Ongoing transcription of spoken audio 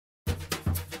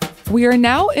We are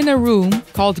now in a room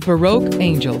called Baroque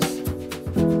Angels.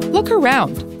 Look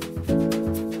around.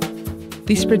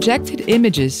 These projected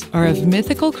images are of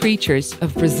mythical creatures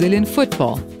of Brazilian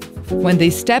football. When they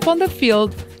step on the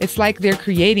field, it's like they're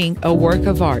creating a work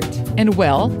of art. And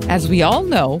well, as we all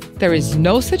know, there is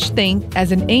no such thing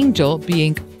as an angel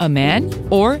being a man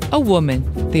or a woman.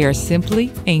 They are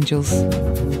simply angels.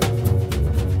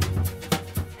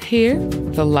 Here,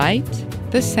 the light,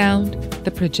 the sound,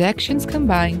 the projections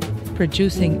combine,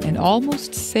 producing an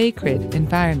almost sacred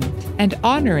environment and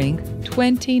honoring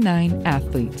 29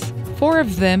 athletes. 4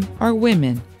 of them are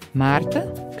women: Marta,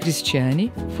 Cristiane,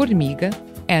 Formiga,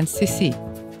 and Sissi.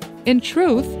 In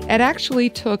truth, it actually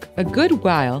took a good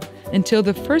while until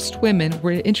the first women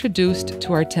were introduced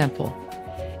to our temple.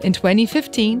 In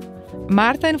 2015,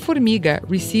 Marta and Formiga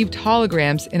received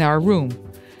holograms in our room.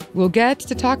 We'll get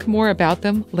to talk more about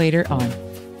them later on.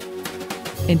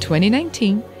 In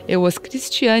 2019, it was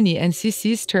Cristiane and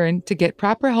Sissi's turn to get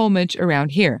proper homage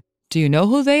around here. Do you know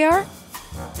who they are?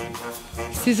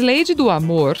 Cisleide do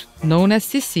Amor, known as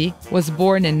Sissi, was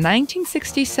born in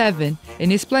 1967 in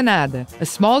Esplanada, a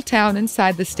small town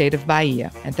inside the state of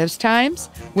Bahia. At those times,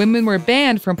 women were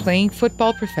banned from playing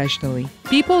football professionally.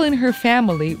 People in her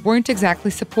family weren't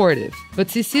exactly supportive, but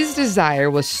Sissi's desire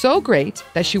was so great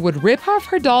that she would rip off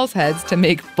her dolls' heads to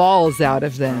make balls out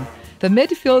of them. The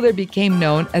midfielder became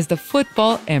known as the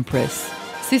Football Empress.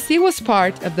 Sissi was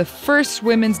part of the first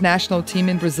women's national team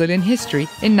in Brazilian history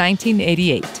in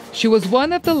 1988. She was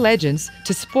one of the legends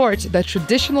to sport the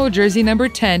traditional jersey number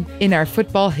 10 in our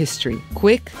football history.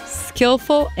 Quick,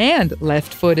 skillful, and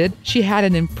left-footed, she had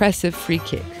an impressive free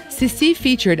kick. Sissi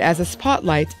featured as a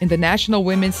spotlight in the national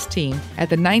women's team at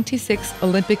the '96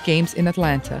 Olympic Games in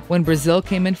Atlanta, when Brazil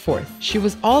came in 4th. She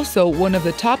was also one of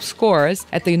the top scorers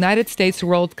at the United States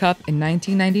World Cup in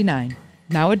 1999.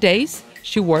 Nowadays,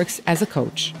 she works as a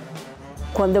coach.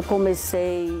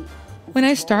 When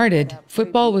I started,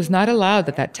 football was not allowed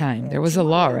at that time. There was a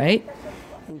law, right?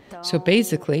 So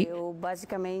basically,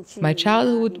 my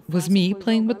childhood was me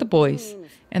playing with the boys.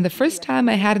 And the first time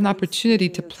I had an opportunity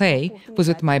to play was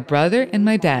with my brother and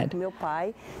my dad.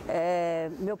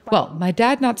 Well, my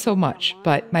dad not so much,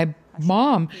 but my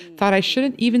mom thought I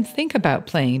shouldn't even think about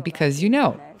playing because,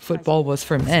 football was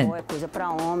for men.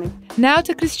 Now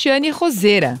to Cristiane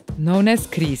Roseira, known as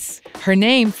Cris. Her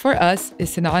name, for us,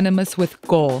 is synonymous with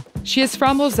goal. She is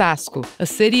from Osasco, a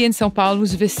city in São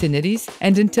Paulo's vicinities,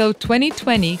 and until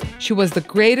 2020, she was the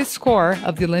greatest scorer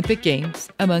of the Olympic Games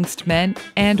amongst men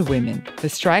and women. The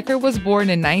striker was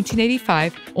born in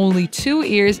 1985, only 2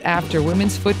 years after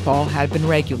women's football had been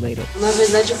regulated.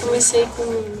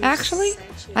 Actually,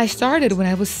 I started when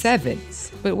I was 7,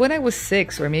 but when I was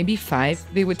 6 or maybe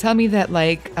 5, they would tell me that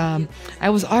I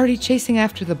was already chasing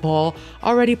after the ball,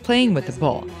 already playing with the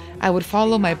ball. I would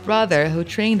follow my brother who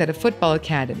trained at a football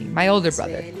academy, my older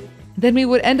brother. Then we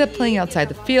would end up playing outside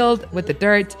the field with the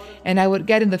dirt, and I would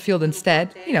get in the field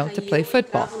instead, to play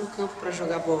football.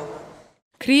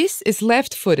 Cris is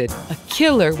left-footed, a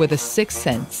killer with a sixth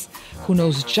sense, who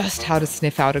knows just how to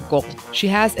sniff out a goal. She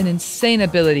has an insane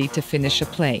ability to finish a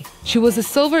play. She was a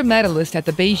silver medalist at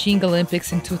the Beijing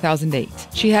Olympics in 2008.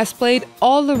 She has played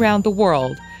all around the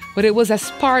world, but it was as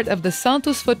part of the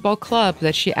Santos Football Club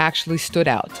that she actually stood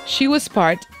out. She was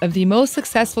part of the most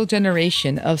successful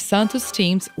generation of Santos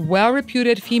team's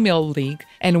well-reputed female league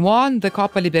and won the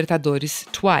Copa Libertadores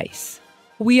twice.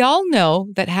 We all know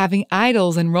that having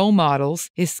idols and role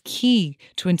models is key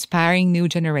to inspiring new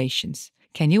generations.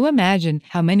 Can you imagine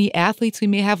how many athletes we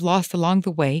may have lost along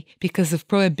the way because of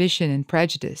prohibition and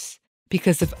prejudice?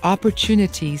 Because of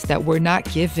opportunities that were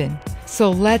not given? So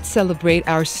let's celebrate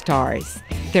our stars.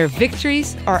 Their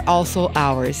victories are also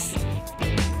ours.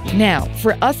 Now,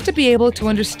 for us to be able to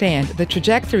understand the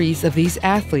trajectories of these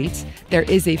athletes, there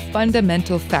is a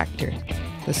fundamental factor: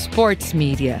 the sports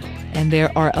media. And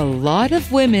there are a lot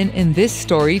of women in this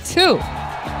story too.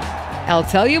 I'll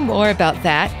tell you more about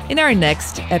that in our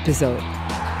next episode.